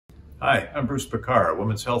Hi, I'm Bruce Picard, a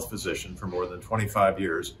women's health physician for more than 25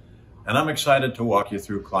 years, and I'm excited to walk you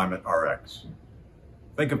through ClimateRx.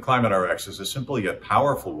 Think of ClimateRx as a simple yet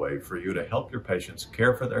powerful way for you to help your patients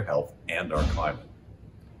care for their health and our climate.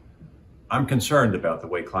 I'm concerned about the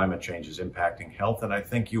way climate change is impacting health, and I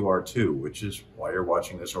think you are too, which is why you're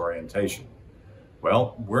watching this orientation.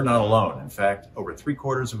 Well, we're not alone. In fact, over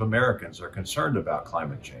 3/4 of Americans are concerned about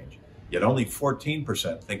climate change, yet only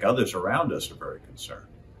 14% think others around us are very concerned.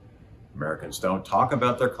 Americans don't talk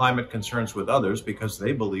about their climate concerns with others because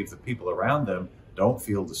they believe the people around them don't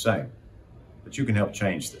feel the same. But you can help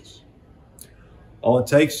change this. All it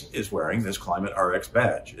takes is wearing this ClimateRx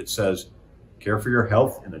badge. It says, "Care for your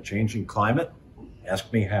health in a changing climate?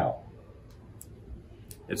 Ask me how."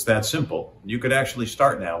 It's that simple. You could actually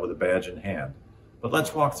start now with a badge in hand, but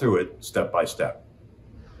let's walk through it step by step.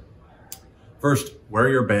 First, wear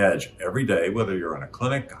your badge every day, whether you're in a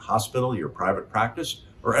clinic, a hospital, your private practice,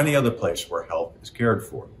 or any other place where health is cared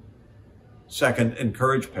for. Second,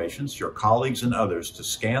 encourage patients, your colleagues, and others to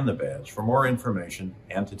scan the badge for more information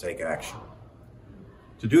and to take action.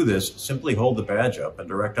 To do this, simply hold the badge up and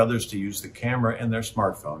direct others to use the camera in their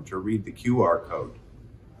smartphone to read the QR code.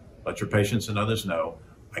 Let your patients and others know,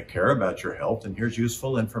 "I care about your health, and here's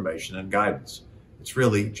useful information and guidance." It's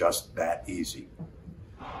really just that easy.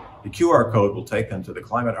 The QR code will take them to the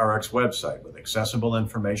ClimateRx website with accessible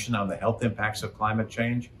information on the health impacts of climate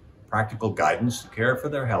change, practical guidance to care for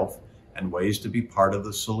their health, and ways to be part of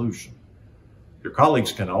the solution. Your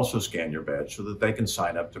colleagues can also scan your badge so that they can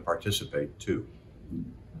sign up to participate too.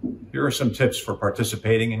 Here are some tips for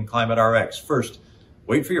participating in ClimateRx. First,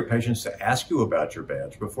 wait for your patients to ask you about your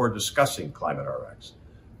badge before discussing ClimateRx.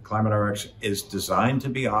 ClimateRx is designed to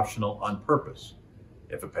be optional on purpose.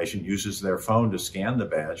 If a patient uses their phone to scan the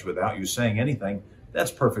badge without you saying anything,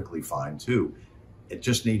 that's perfectly fine too. It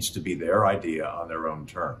just needs to be their idea on their own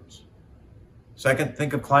terms. Second,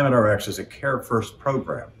 think of ClimateRx as a care-first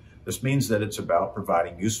program. This means that it's about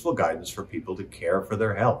providing useful guidance for people to care for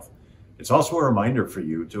their health. It's also a reminder for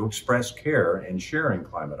you to express care in sharing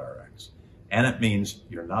ClimateRx. And it means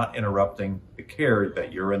you're not interrupting the care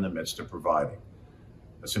that you're in the midst of providing.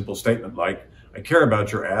 A simple statement like, "I care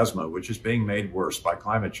about your asthma, which is being made worse by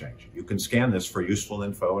climate change." You can scan this for useful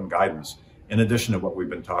info and guidance, in addition to what we've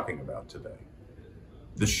been talking about today.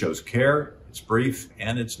 This shows care, it's brief,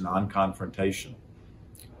 and it's non-confrontational.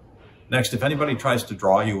 Next, if anybody tries to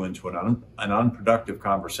draw you into an unproductive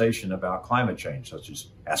conversation about climate change, such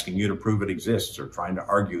as asking you to prove it exists or trying to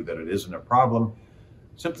argue that it isn't a problem,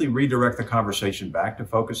 simply redirect the conversation back to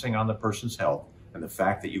focusing on the person's health and the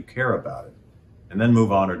fact that you care about it, and then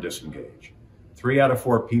move on or disengage. 3 out of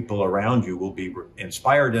 4 people around you will be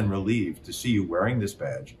inspired and relieved to see you wearing this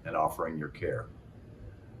badge and offering your care.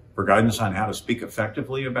 For guidance on how to speak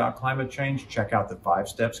effectively about climate change, check out the 5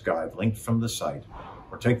 Steps Guide linked from the site,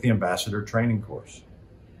 or take the Ambassador Training course.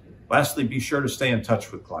 Lastly, be sure to stay in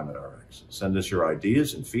touch with ClimateRx. Send us your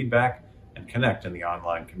ideas and feedback, and connect in the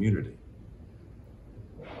online community.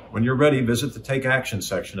 When you're ready, visit the Take Action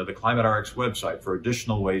section of the ClimateRx website for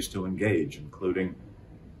additional ways to engage, including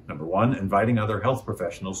Number 1, inviting other health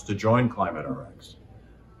professionals to join ClimateRx.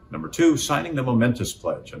 Number 2, signing the Momentous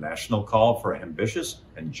Pledge, a national call for ambitious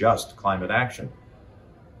and just climate action.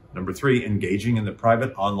 Number 3, engaging in the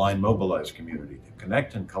private online Mobilize community to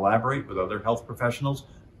connect and collaborate with other health professionals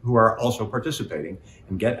who are also participating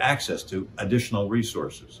and get access to additional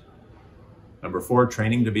resources. Number 4,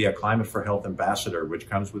 training to be a Climate for Health ambassador, which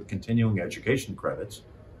comes with continuing education credits.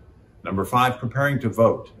 Number 5, preparing to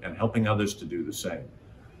vote and helping others to do the same.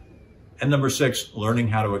 And number 6, learning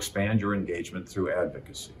how to expand your engagement through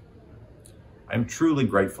advocacy. I'm truly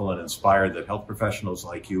grateful and inspired that health professionals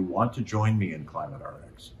like you want to join me in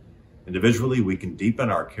ClimateRx. Individually, we can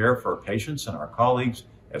deepen our care for our patients and our colleagues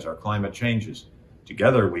as our climate changes.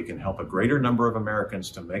 Together, we can help a greater number of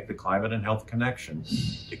Americans to make the climate and health connection,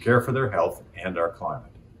 to care for their health and our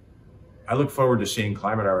climate. I look forward to seeing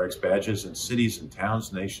ClimateRx badges in cities and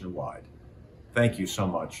towns nationwide. Thank you so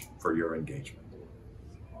much for your engagement.